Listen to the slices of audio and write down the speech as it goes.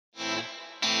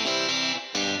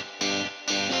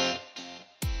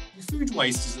food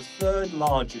waste is the third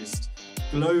largest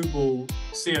global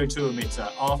CO2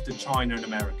 emitter after China and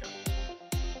America.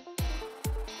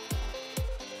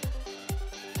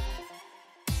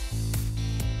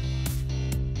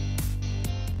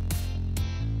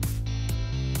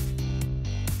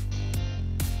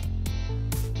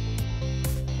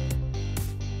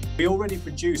 We already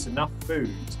produce enough food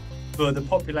for the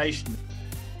population.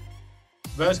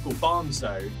 Vertical farms,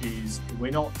 though, is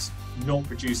we're not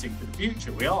producing for the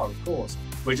future. We are, of course.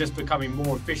 We're just becoming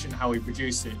more efficient how we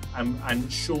produce it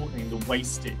and shortening the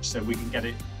wastage so we can get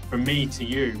it from me to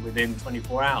you within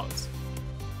 24 hours.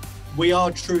 We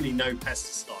are truly no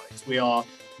pesticides. We are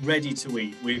ready to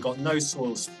eat. We've got no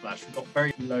soil splash. We've got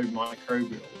very low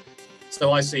microbial.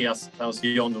 So I see ourselves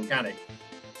beyond organic.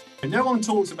 No one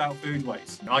talks about food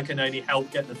waste. I can only help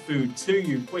get the food to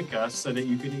you quicker so that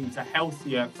you can eat a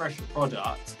healthier, fresher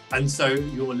product, and so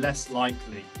you're less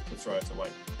likely to throw it away.